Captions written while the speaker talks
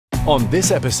On this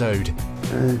episode,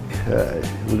 okay,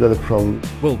 we've got a problem.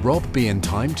 will Rob be in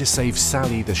time to save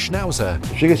Sally the Schnauzer?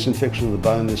 If she gets infection of the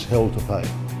bone, there's hell to pay.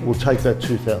 We'll take that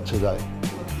tooth out today.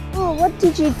 Oh, what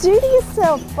did you do to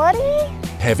yourself, buddy?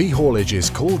 Heavy haulage is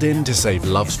called in to save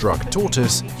love-struck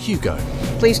tortoise, Hugo.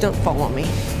 Please don't fall on me.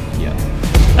 Yeah.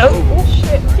 Oh,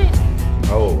 shit.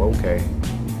 Oh, okay.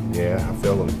 Yeah, I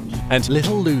feel them. And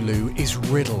little Lulu is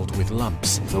riddled with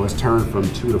lumps So it's turned from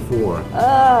 2 to 4.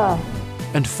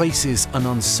 and faces an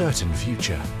uncertain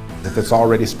future. If it's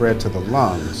already spread to the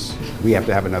lungs, we have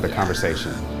to have another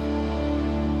conversation.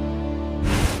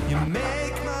 You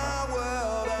make my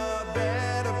world a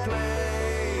better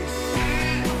place.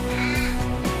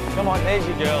 Come on, there's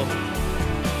your girl.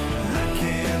 I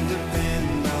can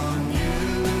depend on you.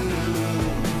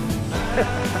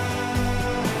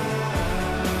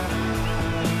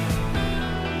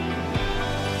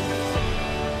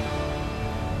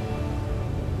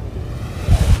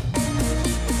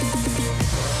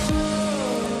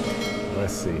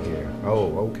 Let's see here.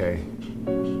 Oh, okay.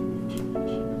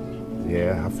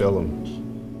 Yeah, I feel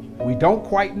them. We don't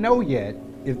quite know yet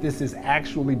if this is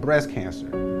actually breast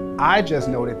cancer. I just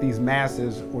know that these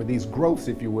masses, or these growths,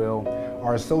 if you will,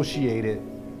 are associated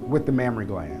with the mammary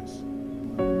glands.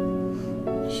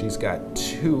 She's got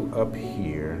 2 up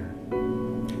here.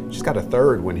 She's got a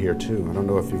 3rd one here too. I don't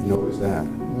know if you've noticed that.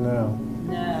 No.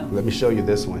 Let me show you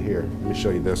this one here. Let me show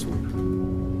you this one.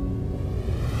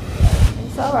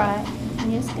 It's all right.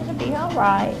 It's gonna be all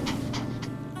right.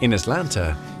 In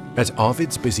Atlanta, at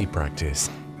Arvid's busy practice,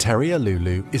 Terrier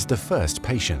Lulu is the first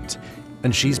patient,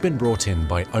 and she's been brought in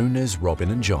by owners Robin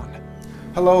and John.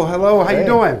 Hello, hello, how you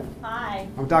doing? Hi,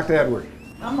 I'm Dr. Edward.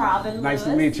 I'm Robin. Nice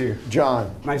to meet you.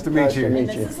 John. Nice to meet you. And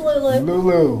this is Lulu.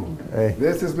 Lulu. Hey.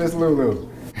 This is Miss Lulu.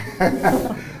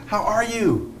 How are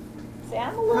you? See,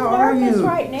 I'm a little How are nervous you?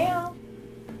 right now.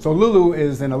 So Lulu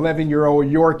is an 11-year-old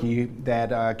Yorkie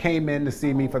that came in to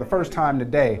see me for the first time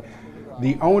today.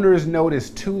 The owners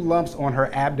noticed 2 lumps on her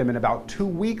abdomen about 2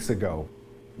 weeks ago.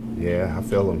 Yeah, I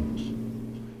feel them.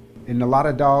 In a lot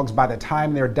of dogs, by the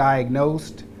time they're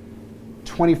diagnosed,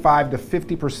 25 to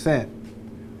 50%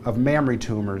 of mammary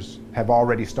tumors have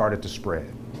already started to spread.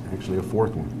 Actually, a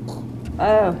 4th one.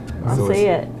 Oh, I So see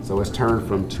it's- it. So it's turned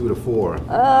from 2 to 4.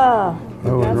 Oh,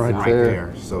 Oh, and right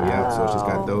there. So yeah, so she's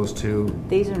got those 2.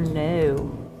 these are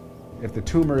new. If the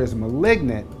tumor is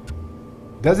malignant,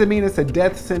 doesn't mean it's a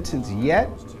death sentence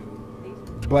yet,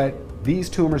 but these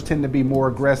tumors tend to be more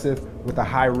aggressive with a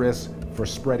high risk for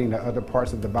spreading to other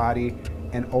parts of the body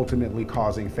and ultimately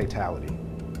causing fatality.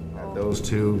 Got those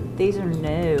 2 These are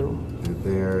new. right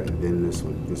there, and then this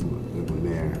one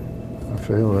there. I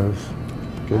feel this.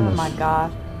 Goodness. Oh my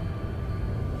God.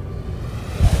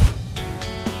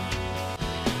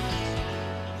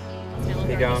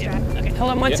 Keep going. Okay,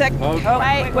 hold on one sec. Oh,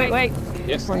 wait.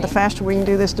 Yes. The faster we can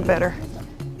do this, the better.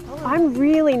 I'm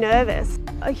really nervous.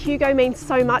 Hugo means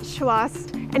so much to us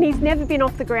and he's never been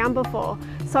off the ground before.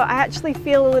 So I actually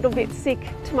feel a little bit sick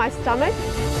to my stomach.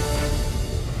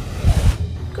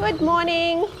 Good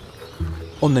morning.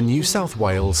 On the New South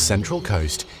Wales Central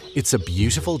Coast, it's a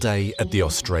beautiful day at the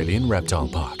Australian Reptile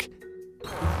Park.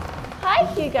 Hi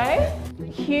Hugo.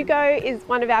 Hugo is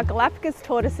one of our Galapagos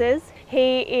tortoises.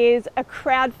 He is a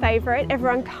crowd favourite.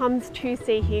 Everyone comes to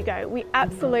see Hugo. We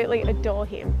absolutely adore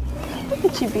him. Look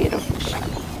at you, beautiful.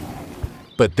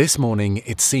 But this morning,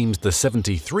 it seems the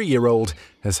 73-year-old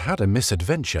has had a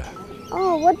misadventure.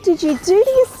 Oh, what did you do to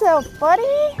yourself, buddy?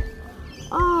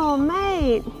 Oh,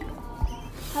 mate.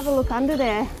 Have a look under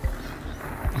there.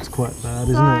 It's quite bad,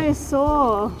 isn't So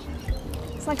sore.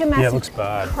 It's like a massive it looks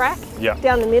bad. crack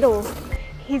down the middle.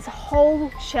 His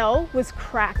whole shell was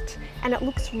cracked and it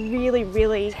looks really,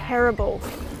 really terrible.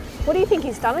 What do you think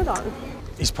he's done it on?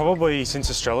 He's probably, since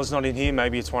Estrella's not in here,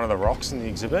 maybe it's one of the rocks in the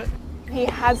exhibit. He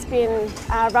has been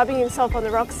rubbing himself on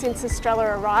the rocks since Estrella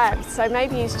arrived, so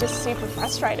maybe he's just super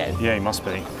frustrated. Yeah, he must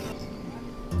be.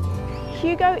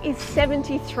 Hugo is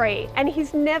 73 and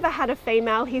he's never had a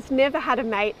female, he's never had a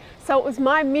mate, so it was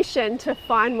my mission to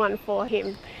find one for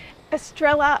him.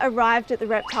 Estrella arrived at the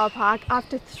reptile park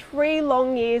after 3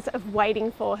 long years of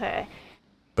waiting for her.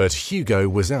 But Hugo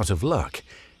was out of luck.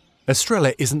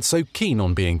 Estrella isn't so keen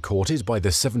on being courted by the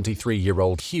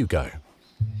 73-year-old Hugo.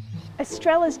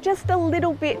 Estrella's just a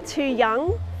little bit too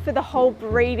young for the whole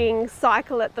breeding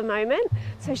cycle at the moment,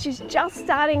 so she's just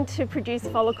starting to produce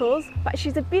follicles, but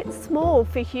she's a bit small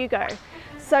for Hugo.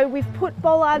 So we've put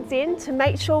bollards in to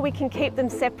make sure we can keep them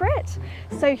separate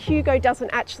so Hugo doesn't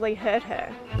actually hurt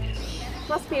her.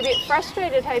 Must be a bit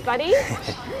frustrated, hey buddy?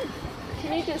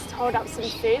 Can you just hold up some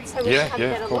food so we can have a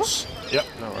better of course. Yep,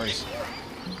 no worries.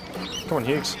 Come on,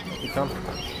 Hughes, you come.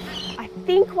 I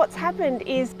think what's happened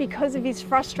is because of his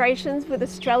frustrations with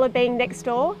Estrella being next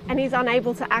door and he's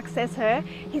unable to access her,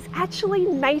 he's actually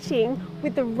mating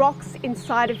with the rocks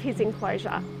inside of his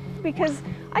enclosure. Because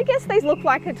I guess they look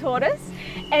like a tortoise,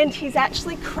 and he's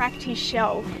actually cracked his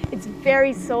shell. It's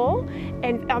very sore,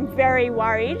 and I'm very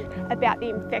worried about the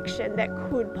infection that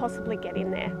could possibly get in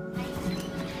there.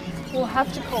 We'll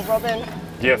have to call Robin.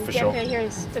 Yeah, for sure. Get her here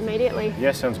immediately.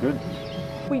 Yeah, sounds good.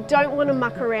 We don't want to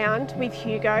muck around with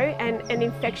Hugo and an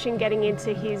infection getting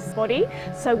into his body,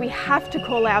 so we have to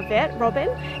call our vet, Robin,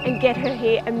 and get her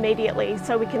here immediately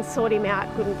so we can sort him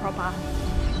out good and proper.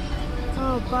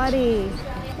 Oh, buddy,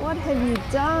 what have you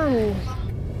done?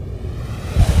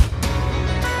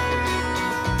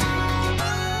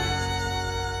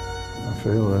 I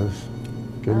feel this.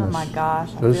 Goodness. Oh my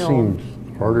gosh. Those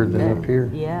seem harder than up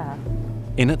here. Yeah.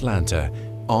 In Atlanta,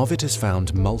 Arvid has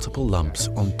found multiple lumps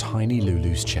on tiny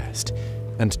Lulu's chest,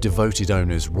 and devoted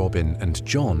owners Robin and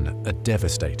John are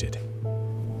devastated.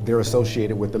 They're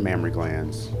associated with the mammary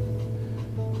glands,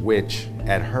 which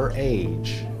at her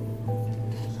age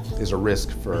is a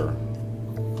risk for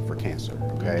cancer,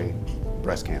 okay?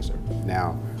 Breast cancer.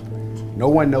 Now, no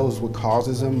one knows what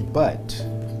causes them, but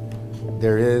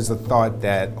there is a thought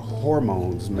that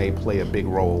hormones may play a big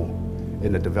role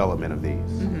in the development of these.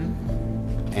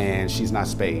 Mm-hmm. And she's not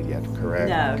spayed yet, correct?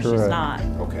 No, Correct. she's not.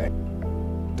 Okay.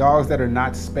 Dogs that are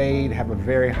not spayed have a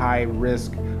very high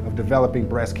risk of developing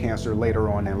breast cancer later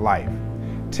on in life.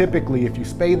 Typically, if you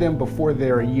spay them before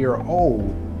they're a year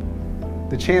old,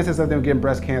 the chances of them getting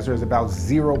breast cancer is about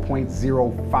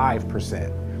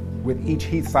 0.05%. With each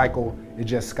heat cycle, it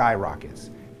just skyrockets.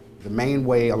 The main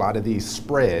way a lot of these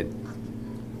spread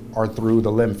are through the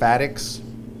lymphatics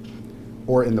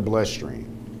or in the bloodstream,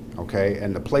 okay?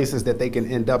 And the places that they can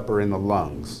end up are in the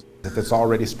lungs. If it's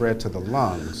already spread to the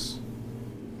lungs,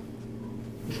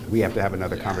 we have to have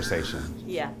another conversation,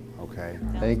 Yeah. okay?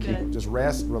 Thank you. Just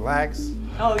rest, relax.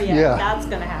 Oh yeah, Yeah. that's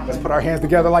gonna happen. Let's put our hands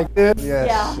together like this. Yes,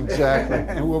 Yeah. exactly.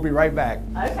 And we'll be right back.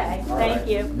 Okay, thank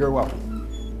you. You're welcome.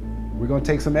 We're gonna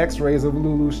take some x-rays of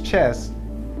Lulu's chest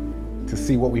to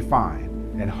see what we find.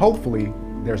 And hopefully,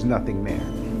 there's nothing there.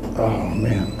 Oh,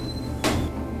 man.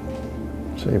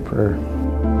 Say a prayer.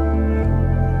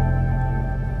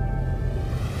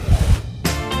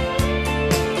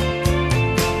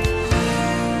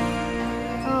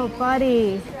 Oh,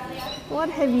 buddy, what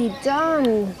have you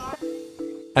done?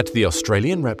 At the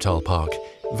Australian Reptile Park,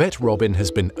 vet Robin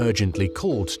has been urgently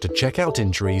called to check out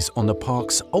injuries on the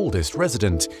park's oldest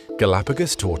resident,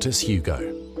 Galapagos tortoise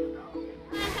Hugo.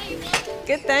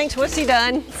 Good, thanks. What's he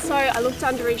done? So I looked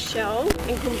under his shell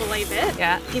and couldn't believe it.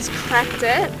 Yeah. He's cracked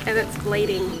it and it's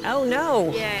bleeding. Oh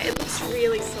no. Yeah, it looks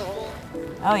really sore.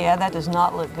 Oh yeah, that does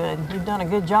not look good. You've done a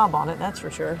good job on it, that's for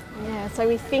sure. Yeah, so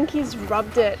we think he's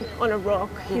rubbed it on a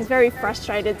rock. He's very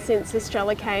frustrated since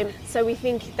Estrella came, so we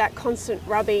think that constant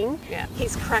rubbing,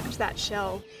 he's cracked that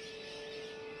shell.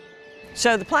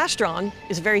 So the plastron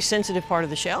is a very sensitive part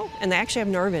of the shell, and they actually have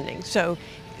nerve endings. So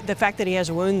the fact that he has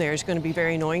a wound there is going to be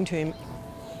very annoying to him.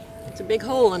 It's a big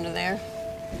hole under there.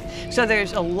 So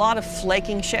there's a lot of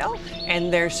flaking shell,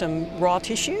 and there's some raw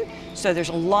tissue. So there's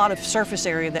a lot of surface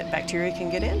area that bacteria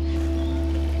can get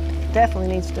in. Definitely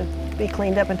needs to be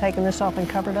cleaned up and taken this off and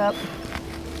covered up.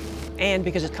 And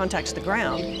because it contacts the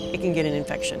ground, it can get an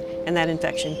infection. And that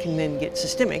infection can then get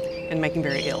systemic and make him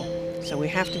very ill. So we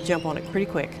have to jump on it pretty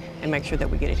quick and make sure that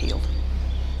we get it healed.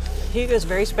 Hugo's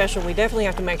very special. We definitely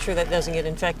have to make sure that doesn't get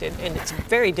infected. And it's a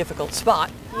very difficult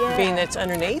spot, being that it's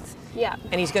underneath. Yeah.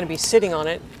 And he's going to be sitting on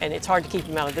it, and it's hard to keep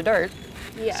him out of the dirt.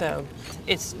 Yeah. So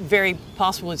it's very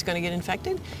possible it's going to get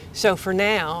infected. So for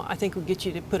now, I think we'll get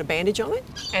you to put a bandage on it,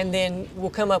 and then we'll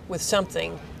come up with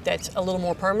something that's a little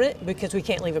more permanent, because we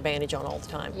can't leave a bandage on all the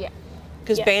time. Yeah.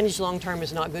 Because bandage long term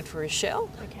is not good for his shell.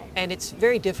 Okay. And it's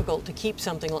very difficult to keep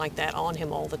something like that on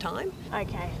him all the time.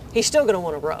 Okay. He's still going to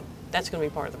want to rub. That's going to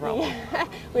be part of the problem. Yeah.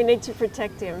 We need to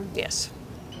protect him. Yes.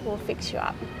 We'll fix you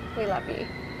up. We love you.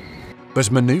 But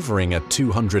maneuvering a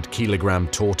 200-kilogram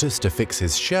tortoise to fix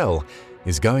his shell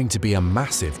is going to be a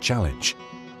massive challenge.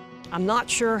 I'm not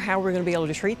sure how we're going to be able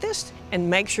to treat this and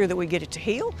make sure that we get it to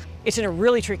heal. It's in a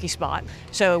really tricky spot,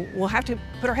 so we'll have to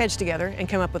put our heads together and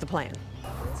come up with a plan.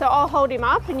 So I'll hold him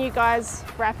up and you guys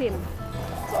wrap him.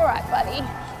 It's all right, buddy.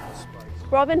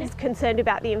 Robin is concerned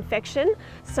about the infection,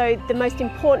 so the most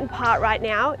important part right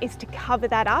now is to cover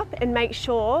that up and make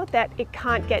sure that it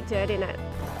can't get dirt in it.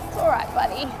 It's all right,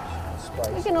 buddy.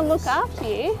 We're going to look after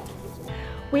you.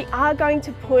 We are going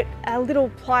to put a little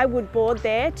plywood board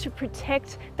there to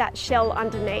protect that shell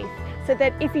underneath, so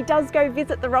that if he does go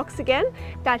visit the rocks again,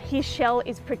 that his shell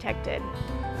is protected.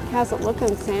 How's it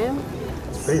looking, Sam?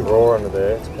 It's pretty raw under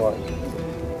there. It's quite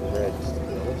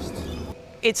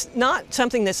It's not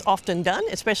something that's often done,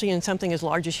 especially in something as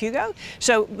large as Hugo.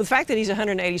 So the fact that he's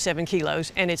 187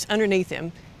 kilos and it's underneath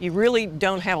him, you really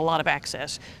don't have a lot of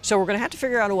access. So we're going to have to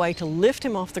figure out a way to lift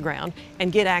him off the ground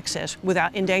and get access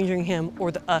without endangering him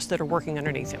or us that are working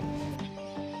underneath him.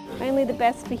 Only the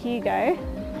best for Hugo.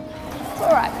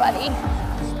 All right, buddy.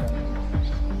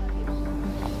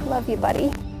 Love you,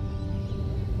 buddy.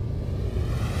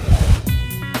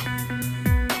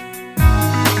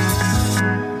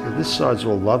 This side's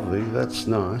all lovely, that's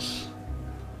nice.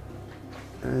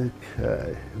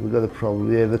 Okay, we've got a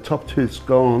problem. Yeah, the top tooth's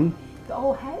gone.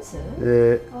 Oh, has it?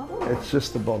 Yeah, Oh. it's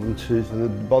just the bottom tooth, and the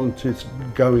bottom tooth's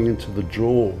going into the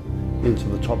jaw, into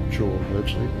the top jaw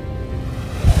virtually.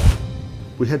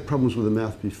 We had problems with the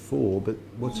mouth before, but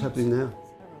what's happening now?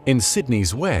 In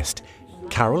Sydney's west,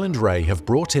 Carol and Ray have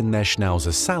brought in their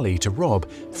schnauzer Sally to Rob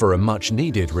for a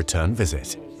much-needed return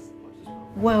visit.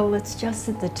 Well, it's just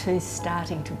that the tooth's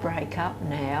starting to break up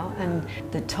now and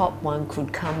the top one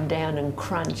could come down and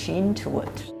crunch into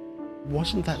it.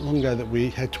 Wasn't that long ago that we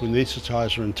had to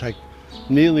anaesthetise her and take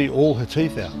nearly all her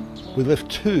teeth out. We left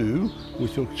two. We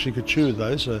thought she could chew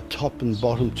those, a top and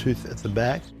bottom tooth at the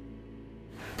back.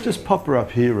 Just pop her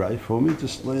up here, Ray, for me.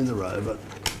 Just lean her over.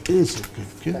 Is it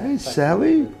good girl?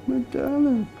 Sally, my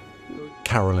darling.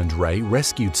 Carol and Ray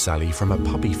rescued Sally from a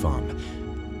puppy farm.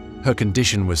 Her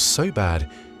condition was so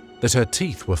bad that her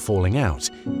teeth were falling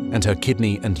out and her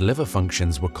kidney and liver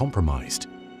functions were compromised.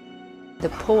 The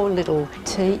poor little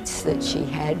teats that she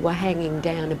had were hanging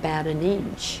down about an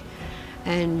inch,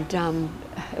 and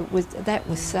that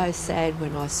was so sad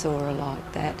when I saw her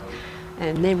like that.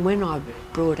 And then when I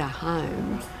brought her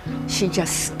home, she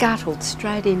just scuttled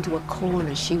straight into a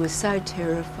corner. She was so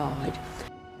terrified.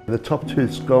 The top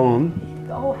tooth's gone.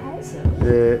 Oh, has it?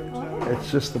 Yeah,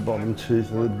 it's just the bottom tooth,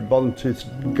 and the bottom tooth's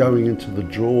going into the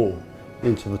jaw,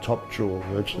 into the top jaw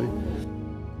virtually.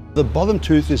 The bottom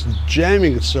tooth is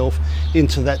jamming itself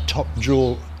into that top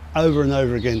jaw over and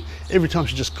over again. Every time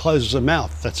she just closes her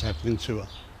mouth, that's happening to her.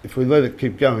 If we let it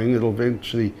keep going, it'll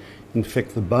eventually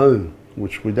infect the bone,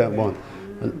 which we don't want.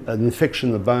 An infection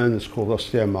in the bone is called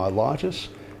osteomyelitis.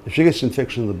 If she gets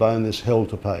infection in the bone, there's hell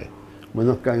to pay. We're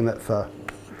not going that far.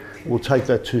 We'll take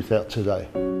that tooth out today.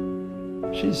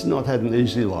 She's not had an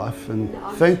easy life, and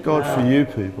thank God for you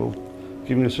people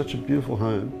giving her such a beautiful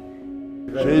home.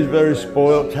 She's very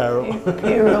spoiled, Carol.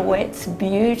 Pirouettes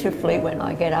beautifully when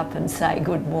I get up and say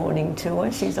good morning to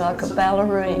her. She's like a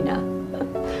ballerina.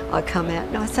 I come out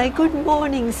and I say, good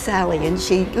morning, Sally, and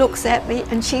she looks at me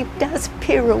and she does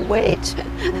pirouette.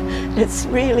 It's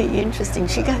really interesting.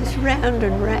 She goes round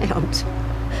and round.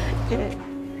 Yeah.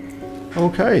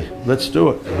 Okay, let's do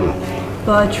it.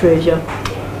 Bye, treasure.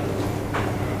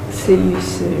 See you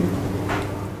soon.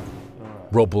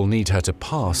 Rob will need her to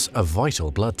pass a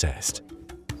vital blood test.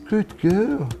 Good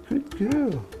girl, good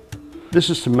girl. This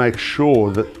is to make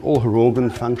sure that all her organ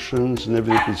functions and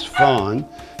everything is fine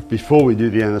before we do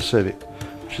the anaesthetic.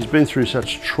 She's been through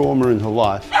such trauma in her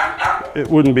life, it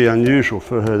wouldn't be unusual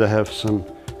for her to have some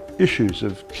issues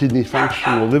of kidney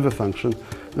function or liver function,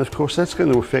 and of course that's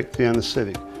going to affect the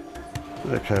anaesthetic.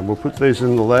 Okay, we'll put these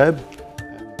in the lab.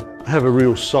 I have a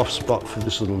real soft spot for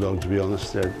this little dog, to be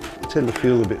honest. I tend to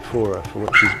feel a bit for her, for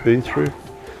what she's been through.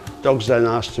 Dogs don't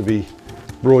ask to be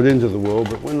brought into the world,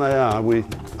 but when they are, we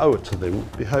owe it to them.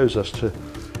 It behoves us to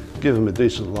give them a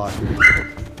decent life.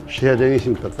 She had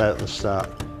anything but that at the start.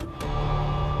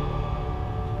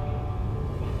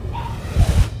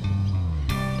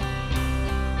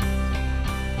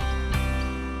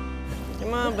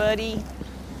 Come on, buddy.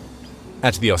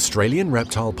 At the Australian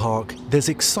Reptile Park, there's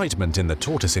excitement in the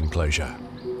tortoise enclosure.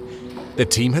 The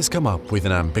team has come up with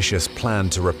an ambitious plan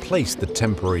to replace the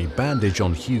temporary bandage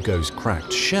on Hugo's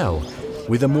cracked shell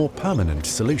with a more permanent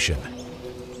solution.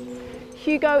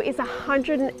 Hugo is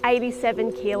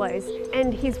 187 kilos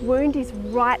and his wound is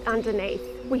right underneath.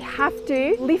 We have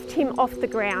to lift him off the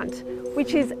ground,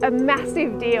 which is a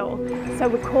massive deal. So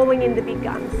we're calling in the big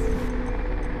guns.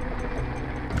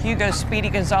 Hugo's Speedy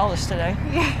Gonzales today.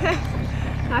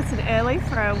 Yeah, nice and early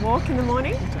for a walk in the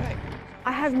morning. That's right.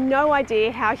 I have no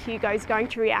idea how Hugo's going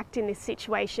to react in this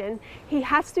situation. He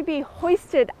has to be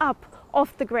hoisted up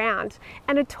off the ground,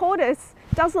 and a tortoise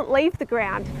doesn't leave the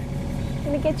ground.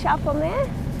 Gonna get you up on there?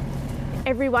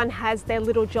 Everyone has their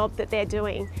little job that they're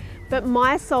doing, but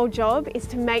my sole job is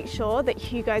to make sure that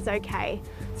Hugo's okay.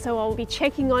 So I'll be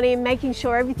checking on him, making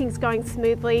sure everything's going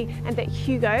smoothly and that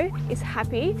Hugo is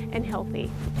happy and healthy.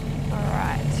 All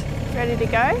right, ready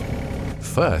to go?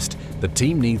 First, the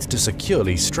team needs to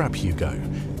securely strap Hugo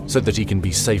so that he can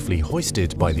be safely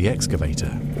hoisted by the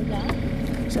excavator.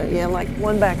 So yeah, like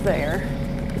one back there,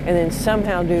 and then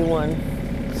somehow do one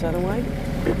this other way.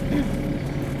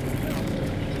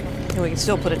 And we can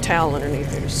still put a towel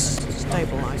underneath there to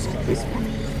stabilize it.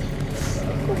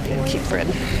 And keep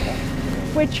threading.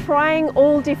 We're trying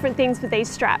all different things with these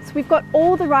straps. We've got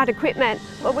all the right equipment,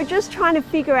 but we're just trying to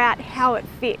figure out how it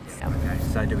fits. Okay,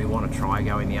 so do we want to try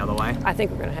going the other way? I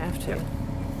think we're going to have to.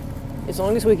 As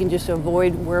long as we can just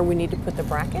avoid where we need to put the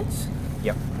brackets.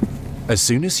 Yep. As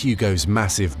soon as Hugo's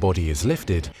massive body is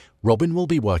lifted, Robin will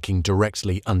be working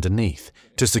directly underneath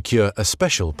to secure a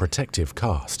special protective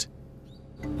cast.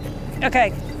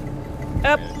 Okay,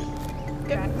 up.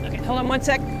 Good. Okay, hold on 1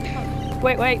 sec.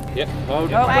 Wait. Yep,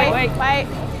 hold it. Oh,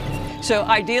 wait. So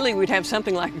ideally we'd have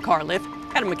something like a car lift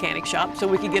at a mechanic shop so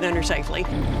we could get under safely.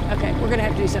 Okay, we're gonna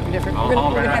have to do something different. We're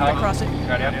gonna have to cross it.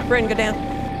 Go down. Brendan, go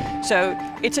down. So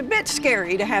it's a bit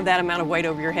scary to have that amount of weight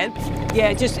over your head.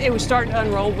 Yeah, it was starting to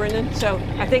unroll, Brendan. So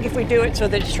I think if we do it so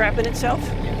that it's strapping itself.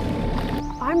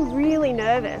 I'm really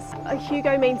nervous.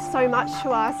 Hugo means so much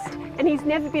to us, and he's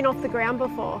never been off the ground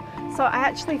before. So I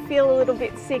actually feel a little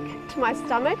bit sick to my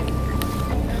stomach.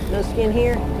 No skin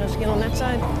here, no skin on that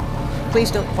side. Please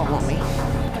don't fall on me.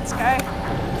 Let's go.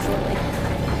 Shortly.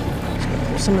 Just gonna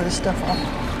pull some of this stuff off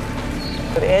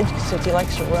the edge since he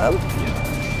likes to rub.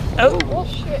 Oh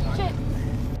shit.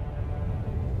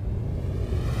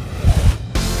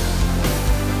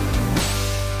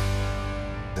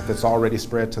 If it's already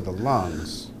spread to the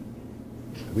lungs,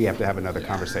 we have to have another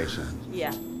conversation.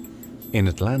 Yeah. In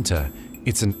Atlanta,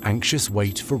 it's an anxious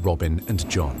wait for Robin and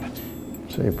John.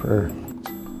 Say a prayer.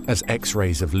 As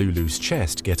x-rays of Lulu's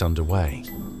chest get underway.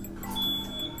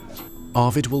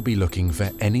 Arvid will be looking for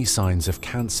any signs of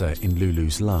cancer in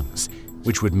Lulu's lungs,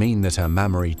 which would mean that her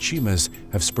mammary tumours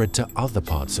have spread to other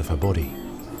parts of her body.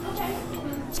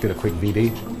 Let's get a quick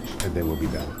VD, and then we'll be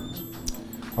done.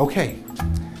 Okay,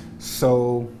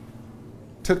 so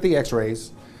took the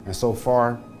x-rays, and so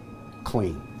far,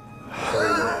 clean.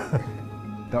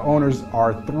 The owners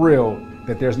are thrilled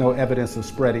that there's no evidence of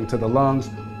spreading to the lungs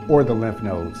or the lymph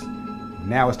nodes.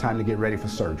 Now it's time to get ready for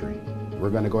surgery. We're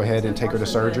gonna go ahead and take her to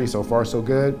surgery. So far, so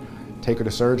good. Take her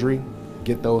to surgery,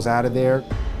 get those out of there.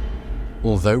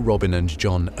 Although Robin and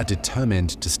John are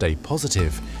determined to stay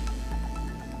positive,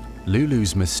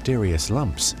 Lulu's mysterious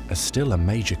lumps are still a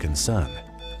major concern.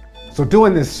 So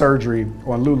doing this surgery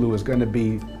on Lulu is gonna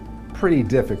be pretty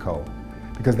difficult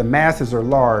because the masses are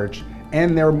large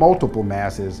and there are multiple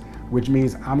masses, which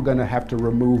means I'm gonna have to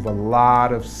remove a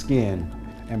lot of skin.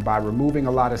 And by removing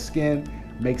a lot of skin,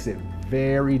 makes it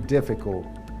very difficult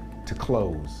to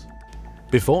close.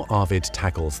 Before Arvid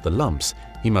tackles the lumps,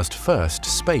 he must first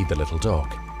spay the little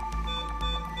dog.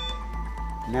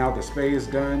 Now the spay is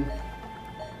done,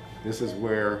 this is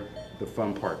where the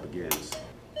fun part begins.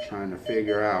 Trying to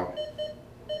figure out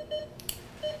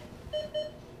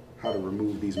how to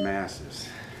remove these masses.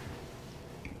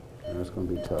 That's going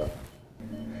to be tough.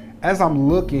 As I'm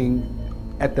looking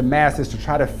at the masses to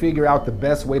try to figure out the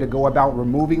best way to go about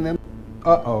removing them,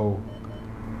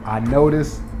 I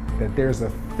notice that there's a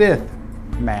 5th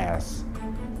mass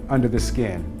under the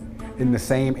skin in the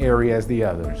same area as the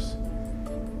others.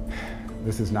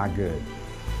 This is not good.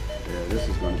 Yeah, this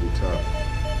is going to be tough.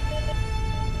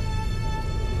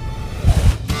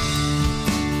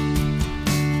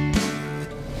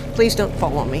 Please don't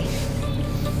fall on me.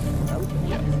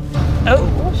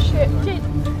 Oh shit.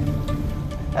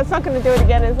 That's not going to do it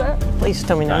again, is it? Please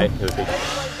tell me no.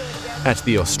 At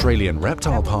the Australian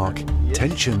Reptile Park,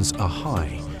 tensions are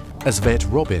high as vet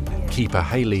Robin, keeper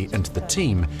Haley and the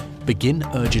team begin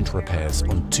urgent repairs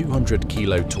on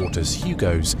 200-kilo tortoise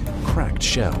Hugo's cracked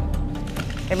shell.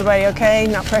 Everybody okay?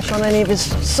 Not pressure on any of his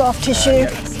soft tissue?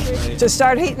 So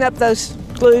start heating up those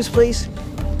glues, please.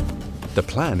 The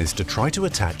plan is to try to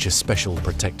attach a special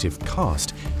protective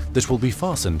cast that will be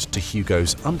fastened to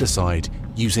Hugo's underside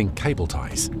using cable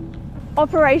ties.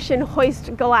 Operation Hoist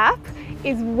Glap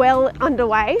is well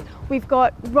underway. We've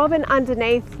got Robin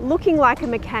underneath looking like a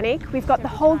mechanic. We've got the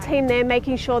whole team there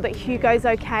making sure that Hugo's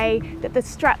okay, that the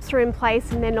straps are in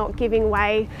place and they're not giving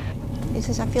way. This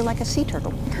is, I feel like a sea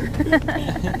turtle.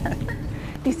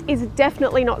 This is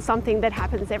definitely not something that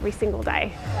happens every single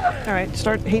day. All right,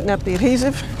 start heating up the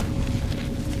adhesive.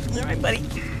 All right, buddy.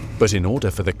 But in order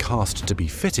for the cast to be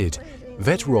fitted,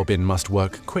 vet Robin must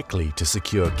work quickly to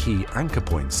secure key anchor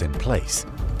points in place.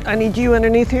 I need you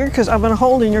underneath here because I'm going to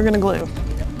hold and you're going to glue.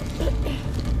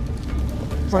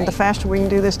 The faster we can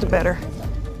do this, the better.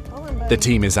 The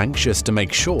team is anxious to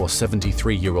make sure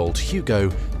 73-year-old Hugo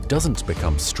doesn't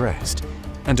become stressed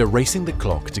and are racing the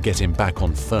clock to get him back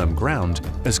on firm ground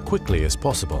as quickly as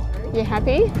possible. You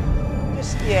happy?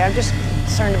 I'm just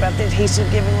concerned about the adhesive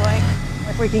giving way.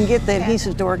 If we can get the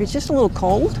adhesive to work, it's just a little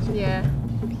cold. Yeah.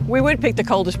 We would pick the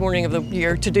coldest morning of the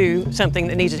year to do something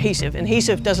that needs adhesive. And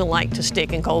adhesive doesn't like to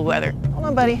stick in cold weather. Hold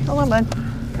on, buddy. Hold on, bud.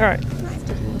 All right.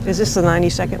 Is this the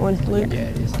 90-second one, Luke? Yeah,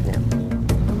 it is. Yeah.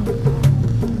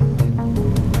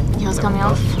 Heel's coming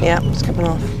off? Yeah, it's coming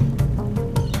off.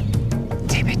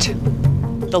 Damn it.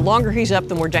 The longer he's up,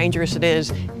 the more dangerous it is,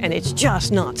 and it's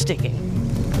just not sticking.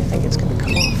 I think it's gonna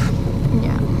come off.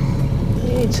 Yeah.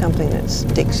 You need something that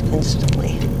sticks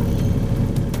instantly.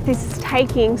 This is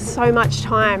taking so much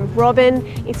time. Robin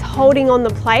is holding on the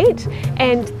plate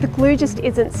and the glue just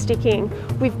isn't sticking.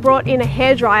 We've brought in a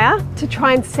hairdryer to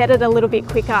try and set it a little bit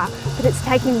quicker, but it's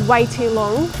taking way too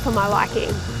long for my liking.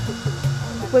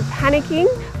 We're panicking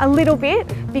a little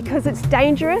bit because it's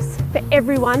dangerous for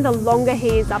everyone the longer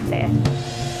he is up there.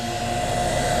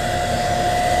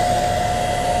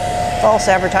 False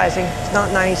advertising. It's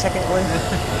not 90-second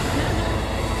glue.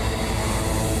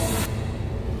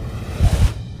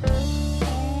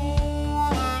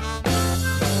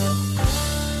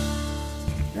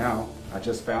 Now, I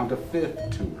just found a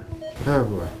 5th tumor. Oh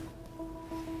boy.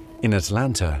 In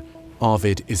Atlanta,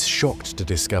 Arvid is shocked to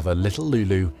discover little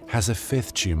Lulu has a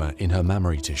 5th tumor in her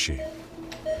mammary tissue.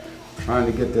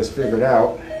 Trying to get this figured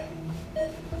out,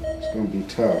 it's gonna be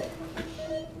tough.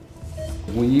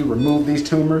 When you remove these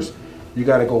tumors, you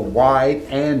gotta go wide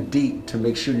and deep to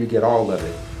make sure you get all of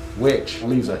it, which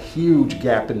leaves a huge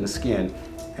gap in the skin,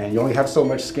 and you only have so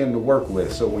much skin to work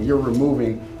with. So when you're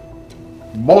removing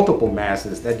multiple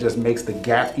masses, that just makes the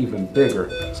gap even bigger,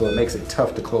 so it makes it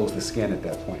tough to close the skin at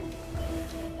that point.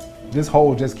 This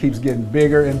hole just keeps getting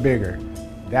bigger and bigger.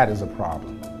 That is a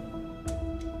problem.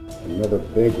 Another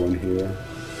big one here.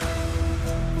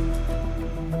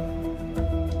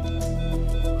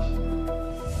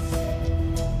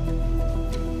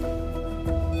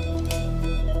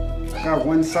 I got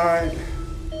one side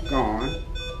gone.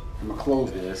 I'm gonna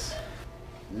close this.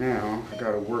 Now, I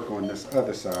gotta work on this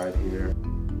other side here.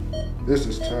 This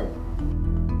is tough.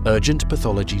 Urgent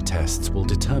pathology tests will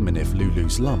determine if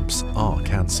Lulu's lumps are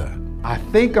cancer. I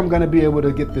think I'm gonna be able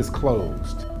to get this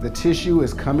closed. The tissue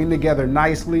is coming together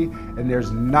nicely and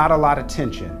there's not a lot of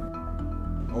tension.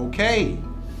 Okay,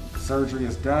 surgery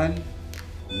is done.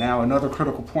 Now another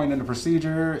critical point in the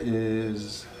procedure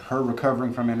is her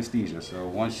recovering from anesthesia. So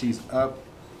once she's up,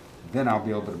 then I'll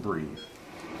be able to breathe.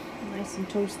 Nice and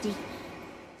toasty.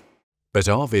 But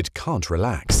Arvid can't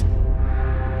relax.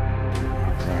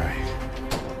 Right.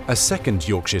 A second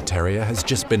Yorkshire Terrier has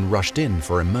just been rushed in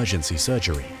for emergency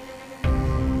surgery.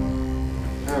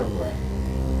 Oh boy.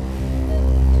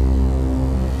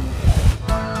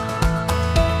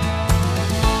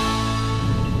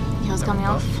 Heel's coming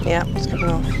off? Yeah, it's coming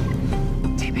off.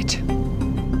 Damn it.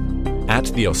 At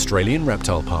the Australian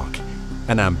Reptile Park,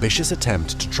 an ambitious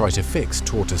attempt to try to fix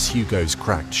Tortoise Hugo's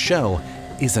cracked shell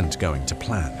isn't going to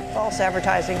plan. False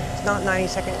advertising. It's not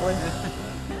 90-second glue.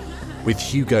 With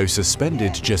Hugo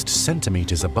suspended just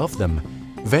centimetres above them,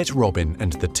 Vet Robin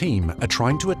and the team are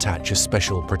trying to attach a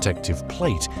special protective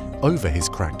plate over his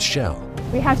cracked shell.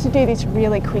 We have to do this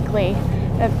really quickly.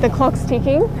 The clock's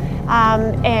ticking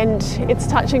and it's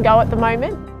touch and go at the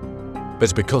moment.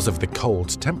 But because of the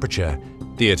cold temperature,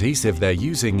 the adhesive they're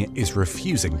using is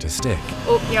refusing to stick.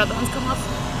 Oh, your other one's come off.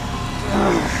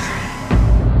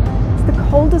 It's the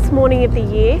coldest morning of the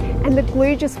year and the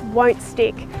glue just won't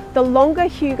stick. The longer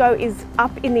Hugo is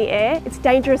up in the air, it's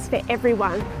dangerous for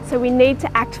everyone. So we need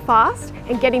to act fast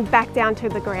and get him back down to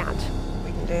the ground.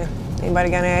 We can do.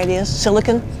 Anybody got any ideas?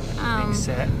 Silicone?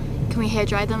 Can we hair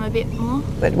dry them a bit more?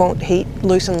 It won't heat,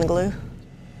 loosen the glue.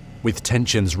 With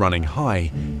tensions running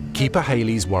high, Keeper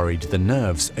Haley's worried the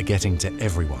nerves are getting to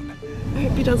everyone. I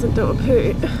hope he doesn't do a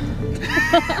poo.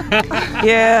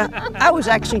 Yeah, I was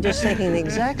actually just thinking the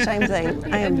exact same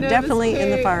thing. I am definitely in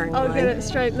the firing line. I'll get it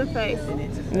straight in the face.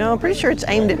 No, I'm pretty sure it's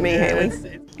aimed at me, Haley.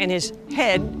 And his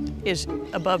head is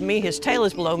above me, his tail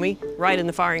is below me, right in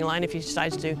the firing line if he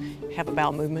decides to have a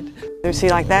bowel movement.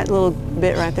 See, like that little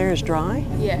bit right there is dry.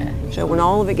 Yeah. So when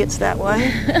all of it gets that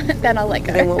way, then I'll let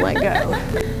go. Then we'll let go.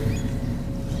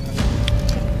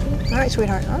 All right,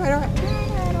 sweetheart. All right, all right.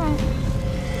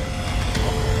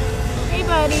 Hey,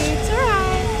 buddy. It's all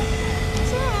right.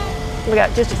 It's all right. We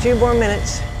got just a few more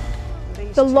minutes.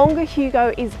 The longer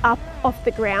Hugo is up off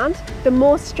the ground, the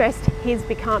more stressed he's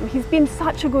become. He's been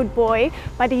such a good boy,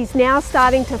 but he's now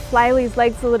starting to flail his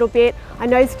legs a little bit. I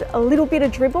noticed a little bit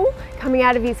of dribble coming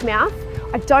out of his mouth.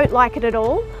 I don't like it at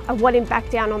all. I want him back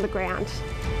down on the ground.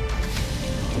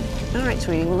 All right,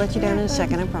 sweetie, we'll let you down in a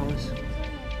second, I promise.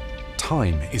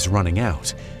 Time is running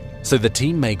out, so the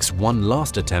team makes one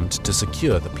last attempt to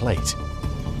secure the plate.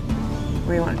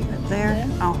 Where do you want it? Up there?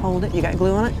 I'll hold it. You got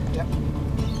glue on it? Yep.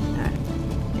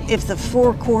 If the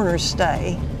four corners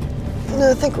stay,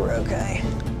 No, I think we're okay.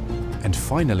 And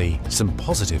finally, some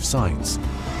positive signs.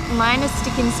 Mine is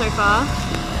sticking so far.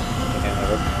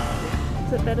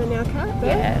 Is it better now, Kat?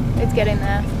 Yeah, it's getting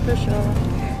there for sure.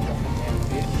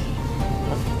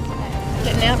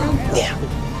 Getting out, Rob? Yeah.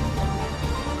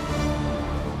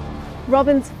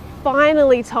 Robin's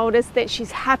finally told us that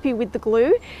she's happy with the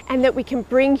glue and that we can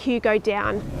bring Hugo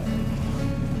down.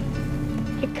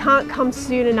 It can't come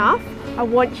soon enough. I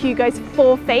want Hugo's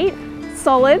 4 feet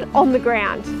solid on the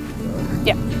ground.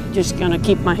 Yeah, just gonna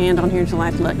keep my hand on here until I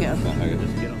have to let go.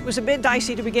 It was a bit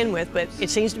dicey to begin with, but it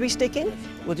seems to be sticking.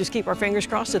 We'll just keep our fingers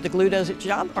crossed that the glue does its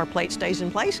job, our plate stays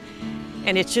in place,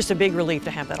 and it's just a big relief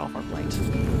to have that off our plates.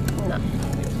 No.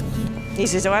 He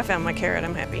says, oh, I found my carrot,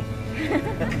 I'm happy.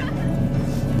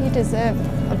 You deserve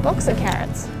a box of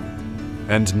carrots.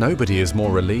 And nobody is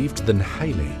more relieved than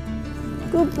Hayley.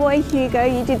 Good boy, Hugo.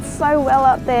 You did so well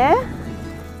up there.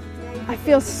 I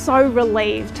feel so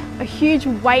relieved. A huge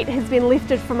weight has been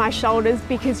lifted from my shoulders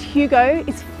because Hugo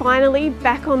is finally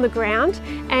back on the ground,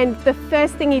 and the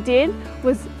first thing he did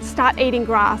was start eating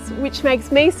grass, which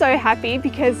makes me so happy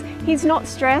because he's not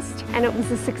stressed and it was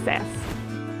a success.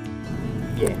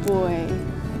 Good boy.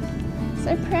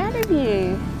 So proud of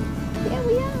you. Yeah,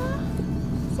 we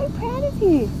are. So proud of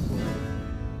you.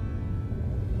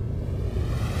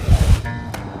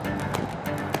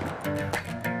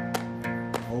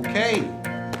 Okay,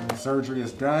 surgery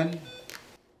is done.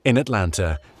 In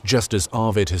Atlanta, just as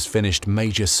Arvid has finished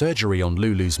major surgery on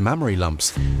Lulu's mammary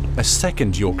lumps, a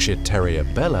second Yorkshire Terrier,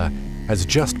 Bella, has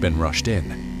just been rushed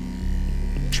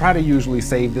in. Try to usually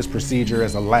save this procedure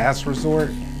as a last resort,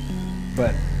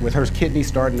 but with her kidney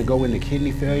starting to go into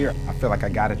kidney failure, I feel like I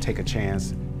gotta take a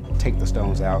chance, take the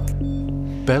stones out.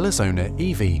 Bella's owner,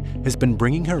 Evie, has been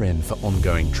bringing her in for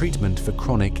ongoing treatment for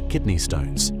chronic kidney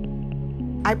stones.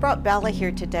 I brought Bella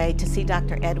here today to see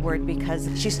Dr. Edward because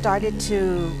she started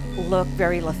to look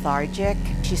very lethargic.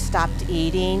 She stopped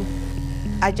eating.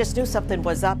 I just knew something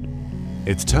was up.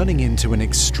 It's turning into an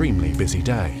extremely busy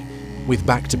day, with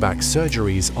back-to-back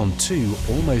surgeries on 2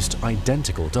 almost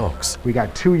identical dogs. We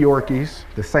got 2 Yorkies,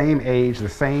 the same age, the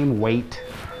same weight,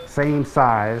 same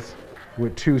size,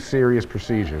 with 2 serious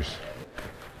procedures.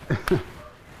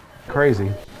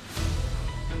 Crazy.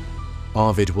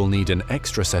 Arvid will need an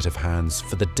extra set of hands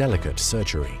for the delicate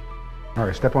surgery. All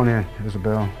right, step on in,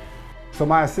 Isabel. So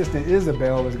my assistant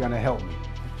Isabel is gonna help me.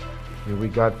 Here we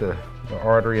got the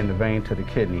artery and the vein to the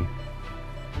kidney.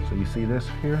 So you see this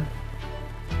here?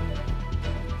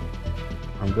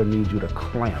 I'm gonna need you to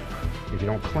clamp. If you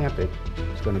don't clamp it,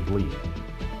 it's gonna bleed,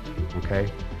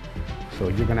 okay? So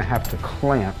you're gonna have to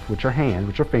clamp with your hand,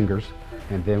 with your fingers,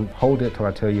 and then hold it till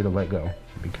I tell you to let go.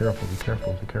 Be careful, be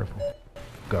careful, be careful.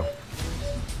 Go.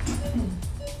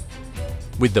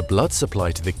 With the blood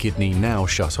supply to the kidney now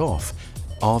shut off,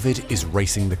 Arvid is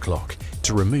racing the clock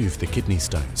to remove the kidney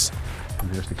stones.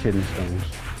 There's the kidney stones.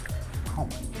 Oh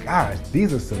my gosh,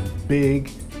 these are some big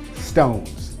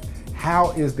stones.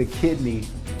 How is the kidney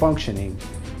functioning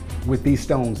with these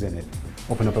stones in it?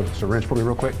 Open up a syringe for me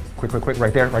real quick. Quick,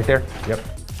 right there, right there. Yep.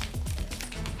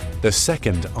 The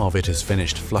second Arvid has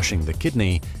finished flushing the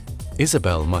kidney,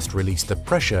 Isabel must release the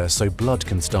pressure so blood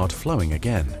can start flowing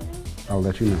again. I'll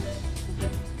let you know.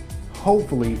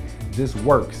 Hopefully this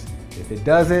works. If it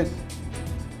doesn't,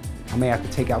 I may have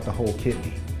to take out the whole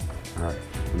kidney. All right,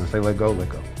 when I say let go, let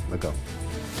go, let go.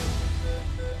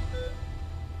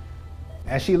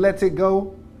 As she lets it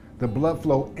go, the blood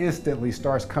flow instantly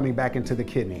starts coming back into the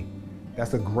kidney.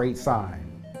 That's a great sign.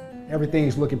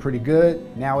 Everything's looking pretty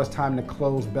good. Now it's time to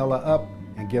close Bella up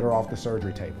and get her off the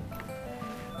surgery table.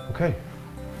 Okay,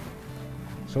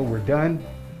 so we're done.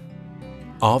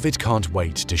 Arvid can't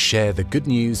wait to share the good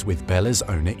news with Bella's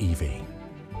owner, Evie.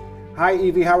 Hi,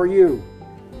 Evie, how are you?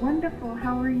 Wonderful,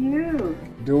 how are you?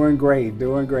 Doing great,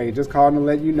 doing great. Just calling to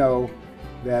let you know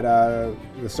that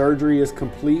the surgery is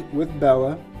complete with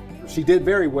Bella. She did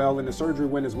very well and the surgery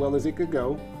went as well as it could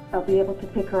go. I'll be able to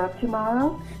pick her up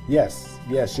tomorrow? Yes,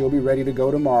 she'll be ready to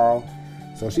go tomorrow.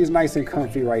 So she's nice and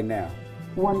comfy right now.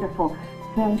 Wonderful.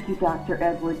 Thank you, Dr.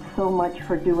 Edwards, so much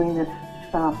for doing this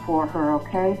for her,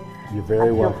 okay? You're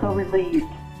very welcome. I feel so relieved.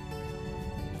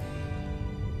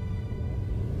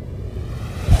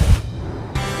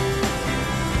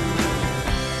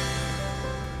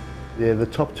 Yeah, the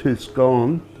top tooth's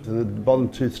gone and the bottom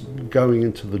tooth's going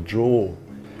into the jaw.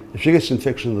 If she gets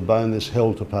infection of the bone, there's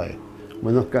hell to pay.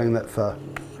 We're not going that far.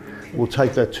 We'll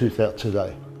take that tooth out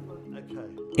today.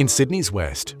 In Sydney's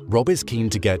West, Rob is keen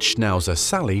to get Schnauzer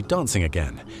Sally dancing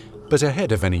again. But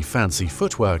ahead of any fancy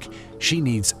footwork, she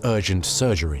needs urgent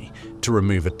surgery to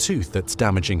remove a tooth that's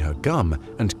damaging her gum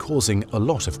and causing a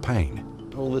lot of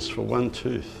pain. All this for one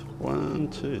tooth, one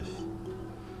tooth.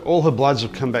 All her bloods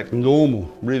have come back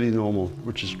normal, really normal,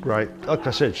 which is great. Like I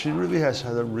said, she really has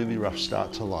had a really rough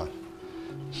start to life.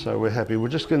 So we're happy. We're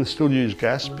just going to still use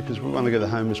gas because we want to get her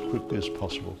home as quickly as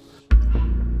possible.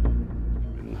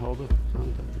 And hold it.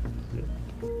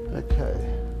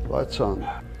 Okay, lights on.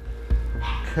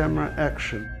 Camera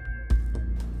action.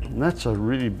 And that's a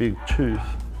really big tooth.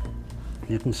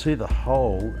 You can see the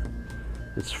hole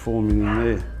that's forming in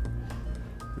there.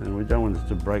 And we don't want it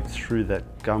to break through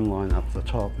that gum line up the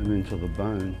top and into the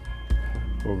bone,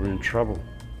 or we're in trouble.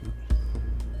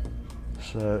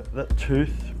 So that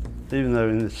tooth, even though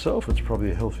in itself it's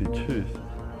probably a healthy tooth,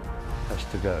 has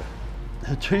to go.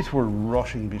 Her teeth were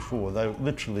rotting before, they were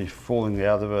literally falling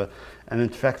out of her, and in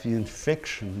fact the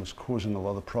infection was causing a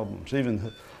lot of problems.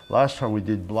 Even last time we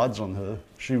did bloods on her,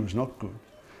 she was not good.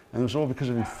 And it was all because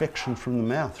of infection from the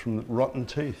mouth, from the rotten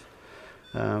teeth.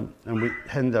 And we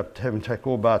ended up having to take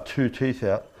all bar 2 teeth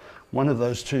out. One of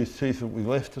those 2 teeth that we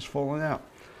left has fallen out.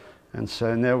 And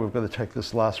so now we've got to take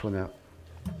this last one out.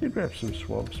 You grab some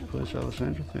swabs, please,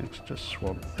 Alessandra. Thanks. Just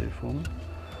swab it there for me.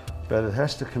 But it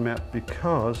has to come out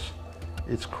because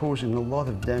it's causing a lot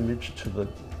of damage to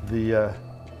the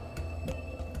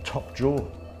top jaw.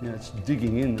 You know, it's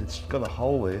digging in. It's got a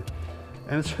hole there,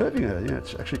 and it's hurting her. You know,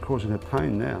 it's actually causing her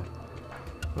pain now.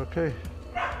 Okay,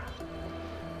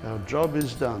 our job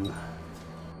is done.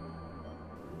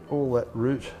 All that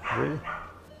root there,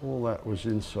 all that was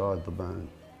inside the bone.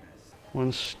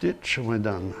 1 stitch and we're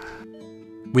done.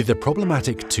 With the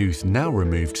problematic tooth now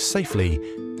removed safely,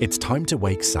 it's time to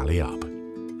wake Sally up.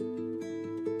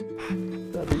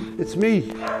 It's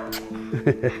me.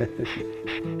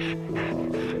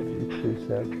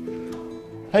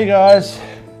 Hey guys,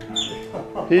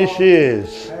 here she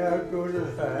is. How good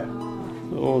is that?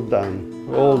 All done,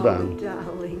 all done.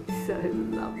 Darling, so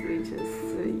lovely to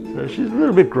see you. So she's a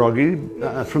little bit groggy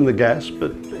from the gas,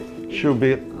 but she'll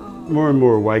be more and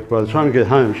more awake. By the time we get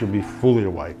home, she'll be fully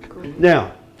awake.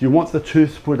 Now, do you want the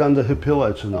tooth put under her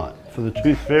pillow tonight for the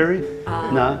tooth fairy?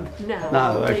 No?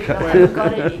 No, okay. I haven't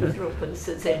got any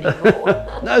threepences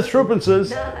anymore. No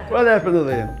threepences? No. What happened to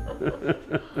them?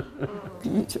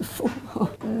 Beautiful.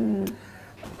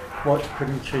 What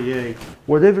couldn't she eat?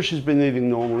 Whatever she's been eating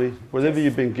normally, whatever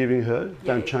you've been giving her,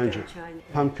 don't change it.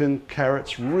 Pumpkin,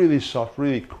 carrots, really soft,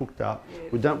 really cooked up.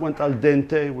 We don't want al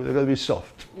dente, we're going to be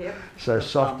soft. So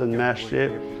soft and mashed, yeah.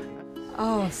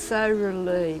 Oh, so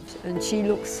relieved. And she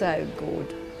looks so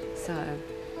good. So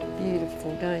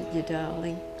beautiful, don't you,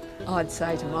 darling? I'd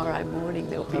say tomorrow morning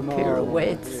there'll be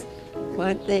pirouettes,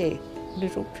 won't there?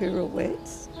 Little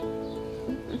pirouettes.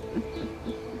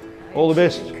 All the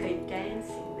best. Keep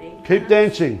dancing, then. Keep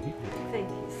dancing. Thank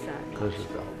you so much. Pleasure,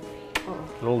 darling.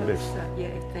 Oh, All the best.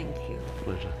 yeah, thank you.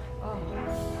 Pleasure. Oh.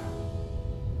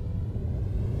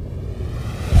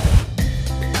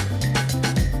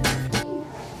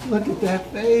 Look at that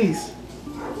face.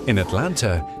 In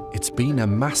Atlanta, it's been a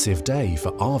massive day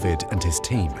for Arvid and his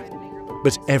team.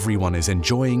 But everyone is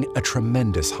enjoying a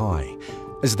tremendous high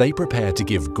as they prepare to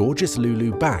give gorgeous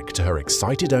Lulu back to her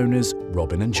excited owners,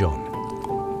 Robin and John.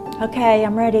 Okay,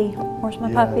 I'm ready. Where's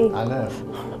my puppy? I know.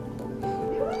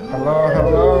 Hello,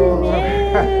 hello.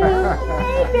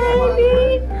 Hey,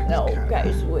 baby. No,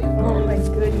 okay, sweet. Oh, my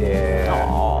goodness. Yeah.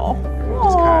 Aww.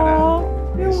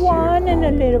 You're whining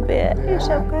a little bit. It's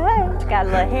okay. It's got a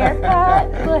little haircut, a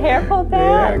little hair pulled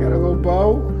back. Yeah, I got a little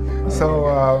bow.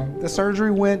 So the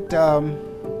surgery went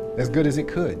as good as it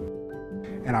could.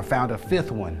 And I found a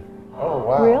 5th one. Oh,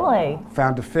 wow. Really?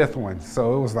 Found a 5th one.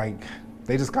 So it was like,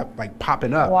 they just got like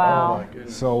popping up. Wow. Oh my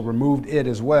goodness. So removed it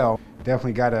as well.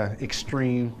 Definitely got an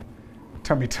extreme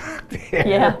tummy tuck there.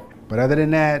 Yeah. But other than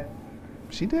that,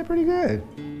 she did pretty good.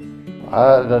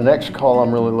 The next call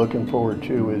I'm really looking forward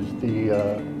to is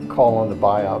the call on the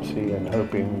biopsy and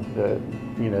hoping that,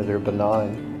 you know, they're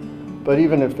benign. But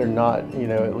even if they're not, you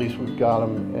know, at least we've got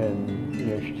them and, you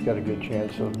know, she's got a good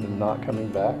chance of them not coming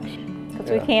back.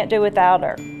 Because we can't do without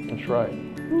her. That's right.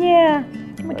 Yeah.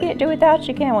 We can't do without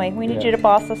you, can we? We need you to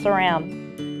boss us around.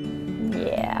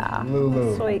 Yeah.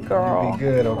 Lulu. Sweet girl. You be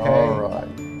good, okay? All right.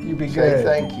 You be Say good.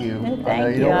 thank you.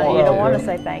 Thank you. You don't want to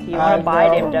say thank you. You want to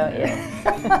bite him, don't you?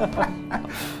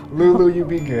 Lulu, you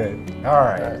be good. All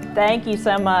right. Thank you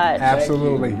so much.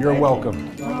 Absolutely. You're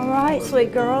welcome. All right,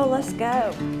 sweet girl, let's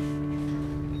go.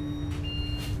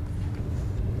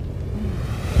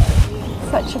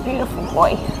 Such a beautiful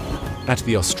boy. At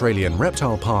the Australian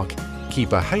Reptile Park,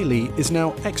 keeper Hayley is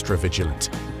now extra vigilant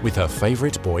with her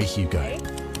favourite boy Hugo.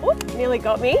 Oop, nearly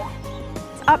got me.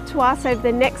 It's up to us over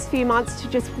the next few months to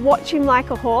just watch him like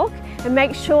a hawk and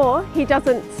make sure he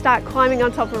doesn't start climbing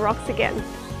on top of rocks again.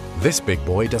 This big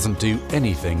boy doesn't do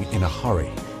anything in a hurry,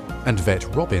 and vet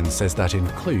Robin says that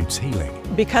includes healing.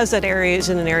 Because that area is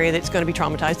in an area that's going to be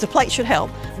traumatized, the plate should help,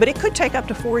 but it could take up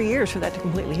to 4 years for that to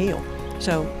completely heal.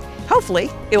 So hopefully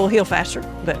it will heal faster,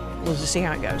 but we'll just see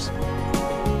how it goes.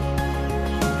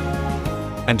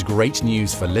 And great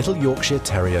news for little Yorkshire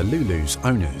Terrier Lulu's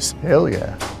owners. Hell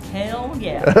yeah. Hell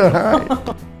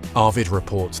yeah. Arvid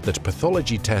reports that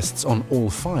pathology tests on all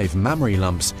 5 mammary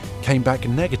lumps came back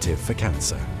negative for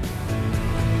cancer.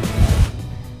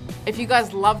 If you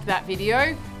guys loved that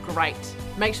video, great.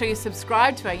 Make sure you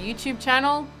subscribe to our YouTube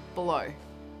channel below.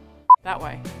 That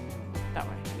way.